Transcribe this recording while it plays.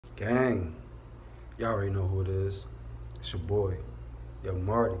Gang, y'all already know who it is. It's your boy, Young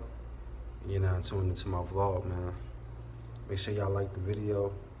Marty. You're now tuned into my vlog, man. Make sure y'all like the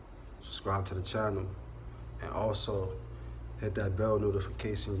video, subscribe to the channel, and also hit that bell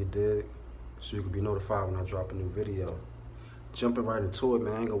notification you did so you can be notified when I drop a new video. Jumping right into it,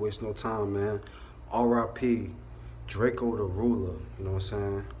 man. I ain't gonna waste no time, man. R.I.P. Drakeo the Ruler, you know what I'm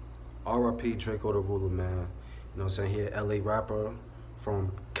saying? R.I.P. Drakeo the Ruler, man. You know what I'm saying? He an L.A. rapper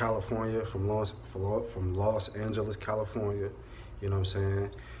from California, from Los Angeles, California. You know what I'm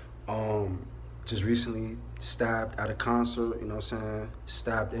saying? Just recently stabbed at a concert, you know what I'm saying?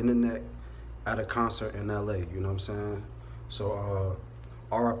 Stabbed in the neck at a concert in LA, you know what I'm saying? So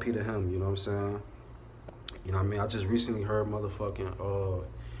RIP to him, you know what I'm saying? You know what I mean? I just recently heard motherfucking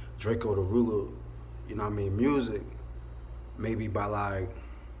Drakeo the Ruler, you know what I mean, music, maybe by like,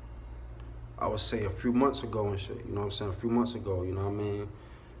 I would say a few months ago and shit, you know what I'm saying? A few months ago, you know what I mean?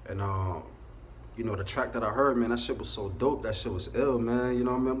 And you know, the track that I heard, man, that shit was so dope. That shit was ill, man. You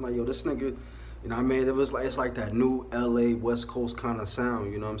know what I mean? I'm like, yo, this nigga, you know what I mean? It was like, it's like that new LA West Coast kind of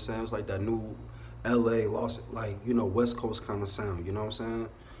sound, you know what I'm saying? It's like that new LA like, you know, West Coast kind of sound, you know what I'm saying?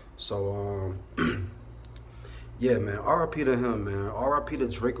 So, yeah, man, RIP to him, man. RIP to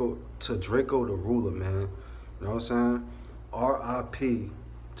Drakeo the Ruler, man. You know what I'm saying? RIP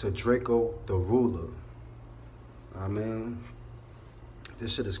to Drakeo the Ruler. I mean,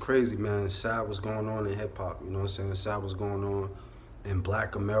 this shit is crazy, man. Sad what's going on in hip hop, you know what I'm saying? Sad what's going on in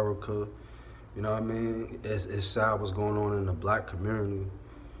Black America, you know what I mean? It's sad what's going on in the Black community, you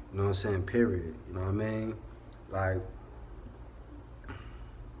know what I'm saying? Period, you know what I mean? Like,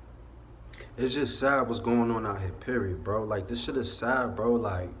 it's just sad what's going on out here, period, bro. Like, this shit is sad, bro.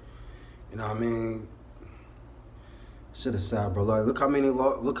 Like, you know what I mean? Shit is sad, bro. Like, look how many,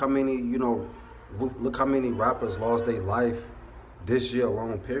 you know, look how many rappers lost their life this year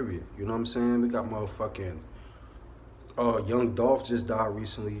alone, period. You know what I'm saying? We got motherfucking Young Dolph just died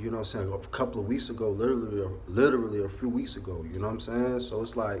recently, you know what I'm saying? A couple of weeks ago, literally a few weeks ago, you know what I'm saying? So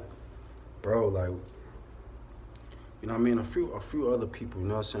it's like, bro, like, you know what I mean? A few other people, you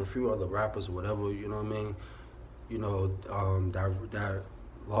know what I'm saying? A few other rappers or whatever, you know what I mean? You know, that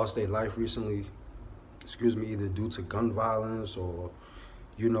lost their life recently, excuse me, either due to gun violence or,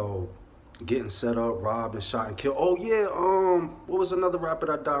 you know, getting set up, robbed, and shot and killed. Oh yeah, what was another rapper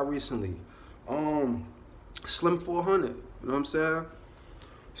that died recently? Slim 400, you know what I'm saying?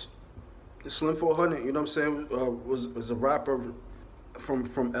 Slim 400, you know what I'm saying, was a rapper from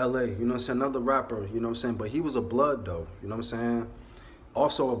LA, you know what I'm saying? Another rapper, you know what I'm saying? But he was a blood though, you know what I'm saying?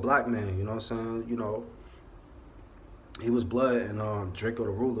 Also a black man, you know what I'm saying? You know, he was blood, and Drakeo the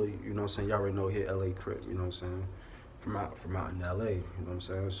Ruler, you know what I'm saying? Y'all already know he LA Crip, you know what I'm saying? From out in LA, you know what I'm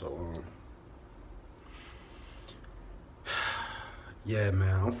saying? So yeah,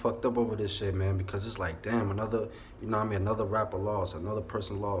 man, I'm fucked up over this shit, man, because it's like, damn, another, you know what I mean, another rapper lost, another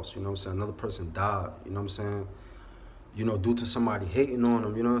person lost, you know what I'm saying, another person died, you know what I'm saying, you know, due to somebody hating on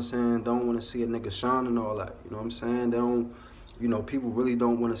them, you know what I'm saying, don't want to see a nigga shine and all that, you know what I'm saying, they don't, you know, people really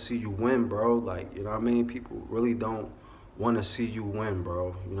don't want to see you win, bro, like, you know what I mean, people really don't want to see you win,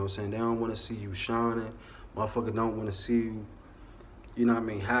 bro, you know what I'm saying, they don't want to see you shining, motherfucker don't want to see you, you know what I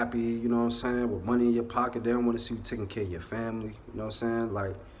mean, happy, you know what I'm saying, with money in your pocket. They don't want to see you taking care of your family, you know what I'm saying?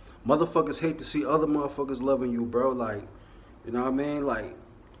 Like, motherfuckers hate to see other motherfuckers loving you, bro. Like, you know what I mean? Like,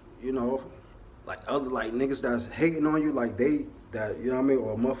 you know, like other, like, niggas that's hating on you, like, you know what I mean,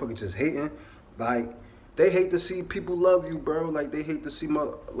 or motherfuckers just hating, like, they hate to see people love you, bro. Like, they hate to see,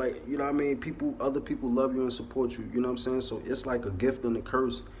 like, you know what I mean, other people love you and support you, you know what I'm saying? So it's like a gift and a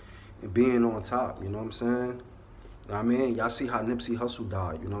curse and being on top, you know what I'm saying? You know what I mean? Y'all see how Nipsey Hussle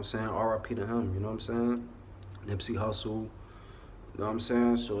died, you know what I'm saying? RIP to him, you know what I'm saying? Nipsey Hussle, you know what I'm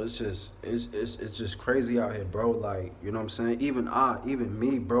saying? So it's just crazy out here, bro. Like, you know what I'm saying? Even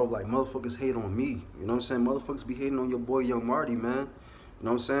me, bro, like, motherfuckers hate on me. You know what I'm saying? Motherfuckers be hating on your boy Young Marty, man. You know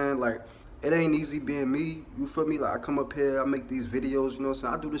what I'm saying? Like, it ain't easy being me, you feel me? Like, I come up here, I make these videos, you know what I'm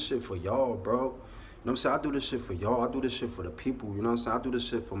saying? I do this shit for y'all, bro. You know what I'm saying? I do this shit for y'all. I do this shit for the people, you know what I'm saying? I do this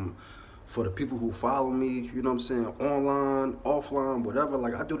shit for the people who follow me, you know what I'm saying, online, offline, whatever.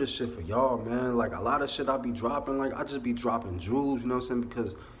 Like, I do this shit for y'all, man. Like, a lot of shit I be dropping, like, I just be dropping jewels, you know what I'm saying,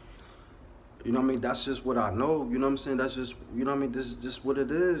 because, you know what I mean, that's just what I know, you know what I'm saying, that's just, you know what I mean, this is just what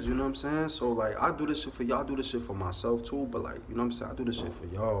it is, you know what I'm saying, so, like, I do this shit for y'all, I do this shit for myself, too, but, like, you know what I'm saying, I do this shit for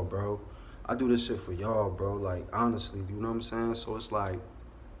y'all, bro. I do this shit for y'all, bro, like, honestly, you know what I'm saying, so it's like,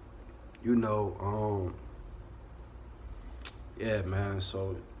 you know, yeah, man,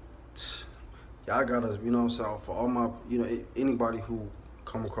 so y'all gotta, you know what I'm saying, for all my, you know, anybody who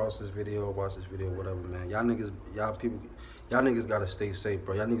come across this video, watch this video, whatever, man, y'all niggas, y'all niggas gotta stay safe,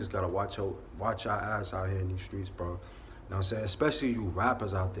 bro. Y'all niggas gotta watch your ass out here in these streets, bro. You know what I'm saying? Especially you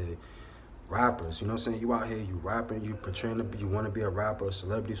rappers out there. Rappers, you know what I'm saying? You out here, you rapping, you portraying to be, you want to be a rapper, a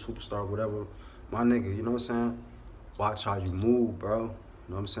celebrity, superstar, whatever. My nigga, you know what I'm saying? Watch how you move, bro. You know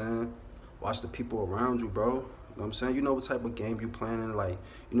what I'm saying? Watch the people around you, bro. You know what I'm saying? You know what type of game you playing, like,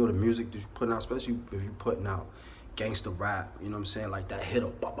 you know the music that you putting out, especially if you putting out gangster rap, you know what I'm saying? Like that hitter,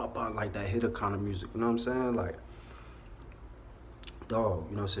 bah, bah, bah, like that hitter kind of music, you know what I'm saying? Like, dog,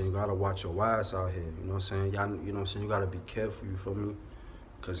 you know what I'm saying? You gotta watch your ass out here, you know what I'm saying? Y'all, you know what I'm saying? You gotta be careful, you feel me?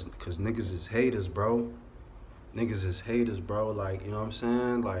 Cause niggas is haters, bro. Niggas is haters, bro. Like, you know what I'm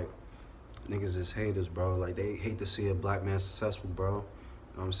saying? Like, niggas is haters, bro. Like, they hate to see a black man successful, bro. You know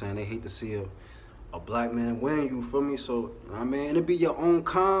what I'm saying? They hate to see a black man win, you feel me? So, you know what I mean? It be your own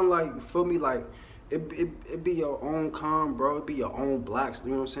kind, like, you feel me? Like, it be your own kind, bro. It be your own blacks,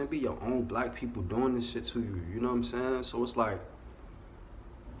 you know what I'm saying? It be your own black people doing this shit to you, you know what I'm saying? So it's like,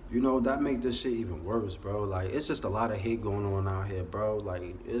 you know, that make this shit even worse, bro. Like, it's just a lot of hate going on out here, bro. Like,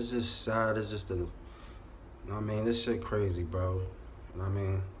 it's just sad. It's just you know what I mean? This shit crazy, bro. You know what I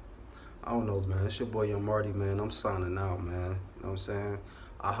mean? I don't know, man. It's your boy, Young Marty, man. I'm signing out, man. You know what I'm saying?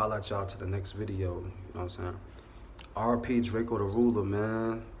 I'll holla at y'all to the next video. You know what I'm saying? R.P. Drakeo the Ruler,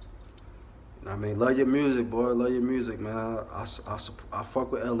 man. You know what I mean? Love your music, boy. Love your music, man. I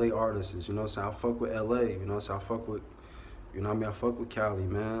fuck with L.A. artists, you know what I'm saying? I fuck with L.A., you know what I'm saying? I fuck with, you know what I mean? I fuck with Cali,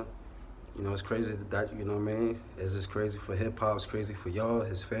 man. You know, it's crazy that, you know what I mean? It's just crazy for hip-hop. It's crazy for y'all,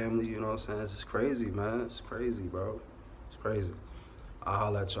 his family, you know what I'm saying? It's just crazy, man. It's crazy, bro. It's crazy. I'll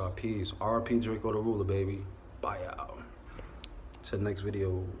holla at y'all. Peace. R.P. Drakeo the Ruler, baby. Bye, y'all. To the next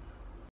video.